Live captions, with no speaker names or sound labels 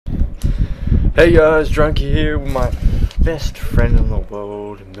Hey guys, Drunky here with my best friend in the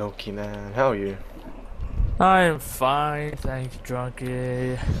world, Milky Man. How are you? I am fine, thanks,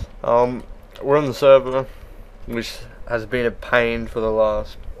 Drunky. We're on the server, which has been a pain for the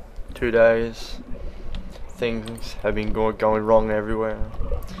last 2 days. Things have been going wrong everywhere.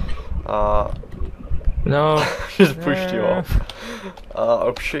 Uh, No. just pushed you off.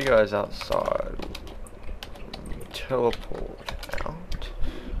 I'll show you guys outside. Teleport out.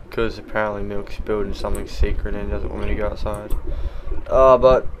 Because apparently Milk's building something secret and he doesn't want me to go outside.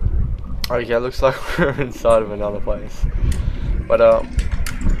 But okay, looks like we're inside of another place. But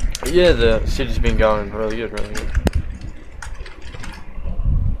yeah, the city's been going really good, really good.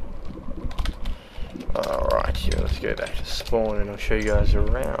 Alright, yeah, let's go back to spawn and I'll show you guys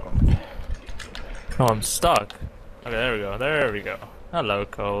around. Oh, I'm stuck. Okay, there we go. There we go. Hello,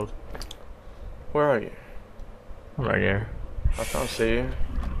 Cold. Where are you? I'm right here. I can't see you.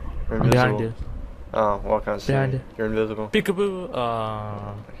 You're I'm invisible. behind you. Oh, well I can't see Behind you. you. You're invisible. Peekaboo.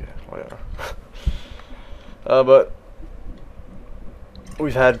 Okay, whatever. But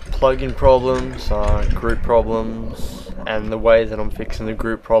we've had plugin problems, group problems, and the way that I'm fixing the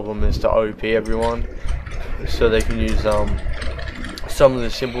group problem is to OP everyone, so they can use some of the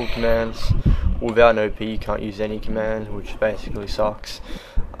simple commands. Without an OP, you can't use any command, which basically sucks.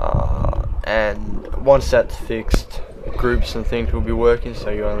 And once that's fixed, groups and things will be working, so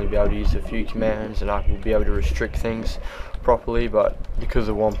you'll only be able to use a few commands, and I will be able to restrict things properly. But because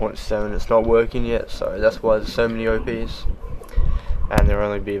of 1.7, it's not working yet, so that's why there's so many OPs. And there'll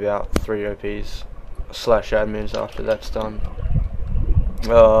only be about 3 OPs slash admins after that's done.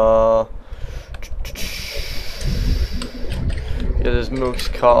 Yeah, there's Milk's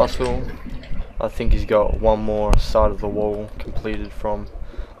castle. I think he's got one more side of the wall completed from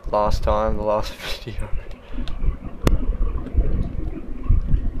last time, the last video.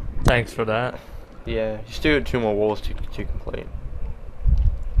 Thanks for that. Yeah, you still got 2 more walls to complete.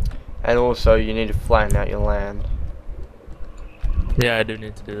 And also, you need to flatten out your land. Yeah, I do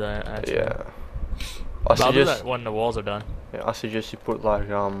need to do that, actually. Yeah. I'll do that when the walls are done. Yeah, I suggest you put like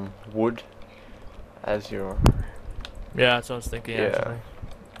wood as your. Yeah, that's what I was thinking, Yeah. actually.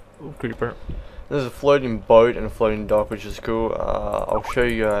 Ooh, creeper. There's a floating boat and a floating dock, which is cool. I'll show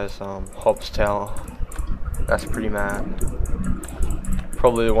you guys Hobbs Tower. That's pretty mad.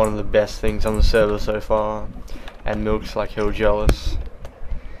 Probably one of the best things on the server so far. And Milk's like hell jealous.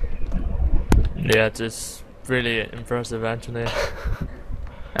 Yeah, it's just really impressive, actually.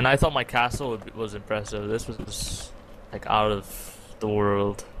 And I thought my castle was impressive. This was like out of the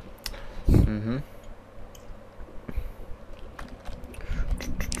world. Mm-hmm.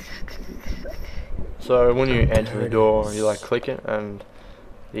 So when you enter the door, you like click it, and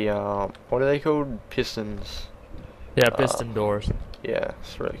the what are they called? Pistons. Yeah, piston doors. Yeah,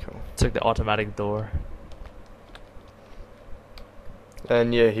 it's really cool. It's like the automatic door.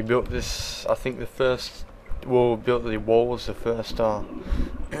 And yeah, he built this. I think the first, built the walls the first the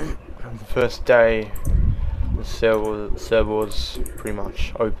first day. The server was pretty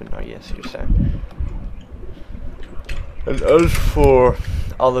much open, I guess you could say. And as for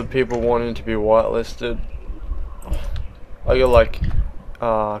other people wanting to be whitelisted, I got like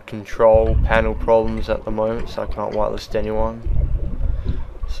control panel problems at the moment, so I can't whitelist anyone.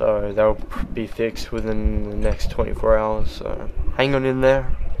 So they'll be fixed within the next 24 hours, so hang on in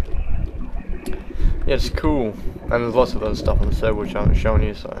there. Yeah, it's cool. And there's lots of other stuff on the server which I haven't shown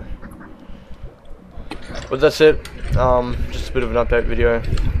you, so. But that's it. Just a bit of an update video.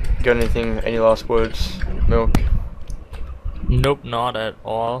 Got anything, any last words, Milk? Nope, not at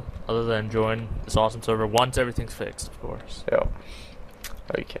all. Other than join this awesome server once everything's fixed, of course. Yeah.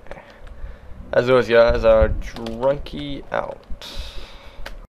 Okay. As always, guys, Drunky out.